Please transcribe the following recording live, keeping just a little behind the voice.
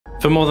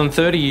For more than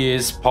 30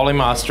 years,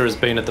 Polymaster has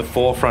been at the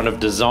forefront of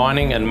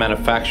designing and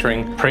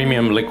manufacturing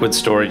premium liquid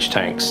storage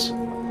tanks.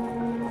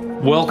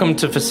 Welcome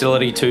to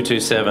Facility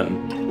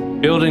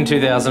 227. Built in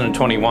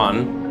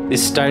 2021,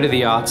 this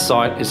state-of-the-art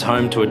site is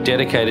home to a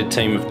dedicated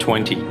team of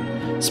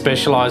 20,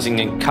 specialising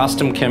in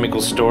custom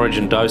chemical storage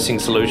and dosing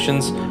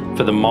solutions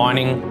for the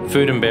mining,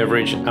 food and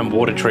beverage and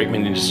water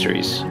treatment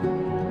industries.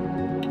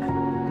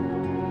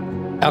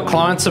 Our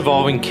clients'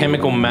 evolving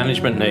chemical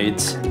management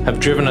needs have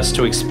driven us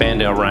to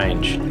expand our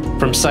range,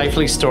 from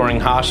safely storing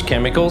harsh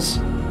chemicals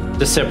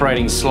to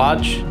separating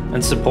sludge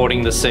and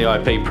supporting the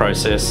CIP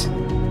process.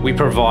 We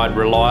provide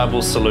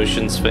reliable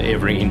solutions for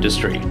every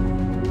industry.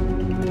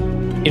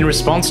 In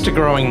response to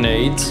growing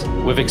needs,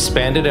 we've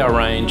expanded our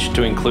range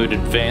to include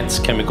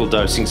advanced chemical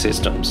dosing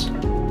systems.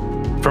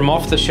 From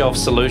off-the-shelf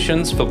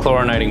solutions for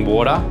chlorinating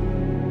water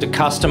to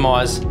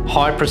customised,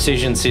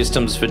 high-precision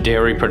systems for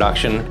dairy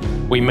production,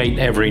 we meet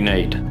every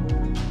need.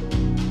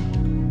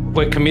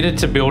 We're committed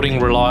to building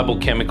reliable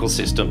chemical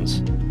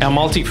systems. Our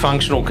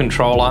multifunctional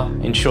controller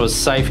ensures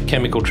safe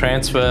chemical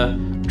transfer,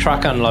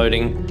 truck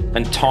unloading,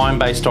 and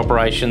time-based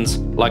operations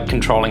like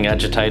controlling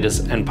agitators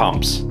and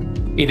pumps.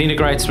 It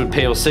integrates with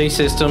PLC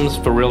systems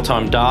for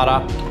real-time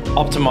data,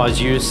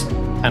 optimised use,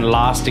 and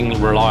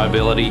lasting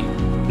reliability,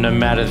 no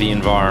matter the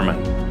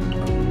environment.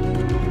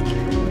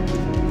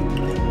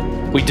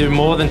 We do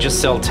more than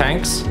just sell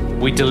tanks,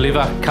 we deliver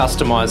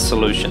customised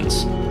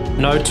solutions.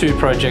 No two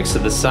projects are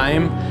the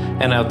same,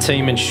 and our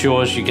team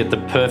ensures you get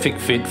the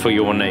perfect fit for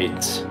your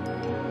needs.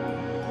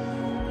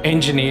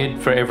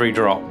 Engineered for every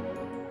drop.